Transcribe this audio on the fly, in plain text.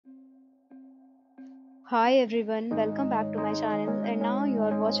Hi everyone, welcome back to my channel and now you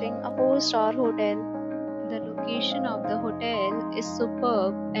are watching a 4-star hotel. The location of the hotel is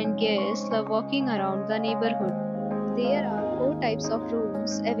superb and guests love walking around the neighborhood. There are 4 types of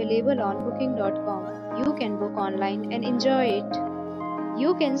rooms available on booking.com. You can book online and enjoy it.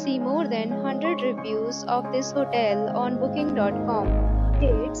 You can see more than 100 reviews of this hotel on booking.com.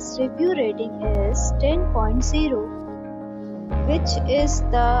 Its review rating is 10.0, which is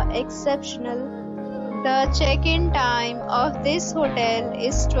the exceptional. The check-in time of this hotel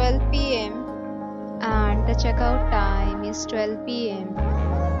is 12 p.m. and the checkout time is 12 p.m.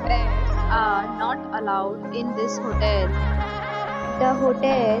 Pets are not allowed in this hotel. The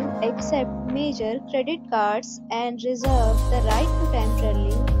hotel accepts major credit cards and reserves the right to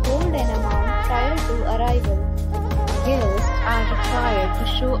temporarily hold an amount prior to arrival. Guests are required to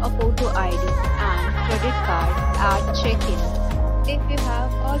show a photo ID and credit card at check-in. If you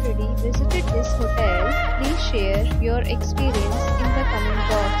have already visited this hotel, please share your experience in the comment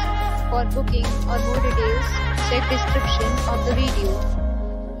box. For booking or more details, check description of the video.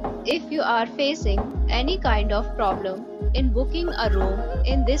 If you are facing any kind of problem in booking a room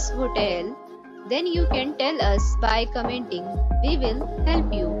in this hotel, then you can tell us by commenting. We will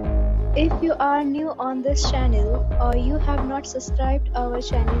help you. If you are new on this channel or you have not subscribed our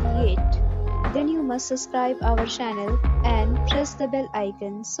channel yet, then you must subscribe our channel and press the bell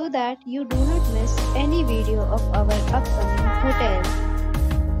icon so that you do not miss any video of our upcoming hotel.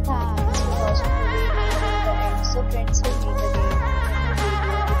 Thanks for watching the video till the end. So friends, will meet again.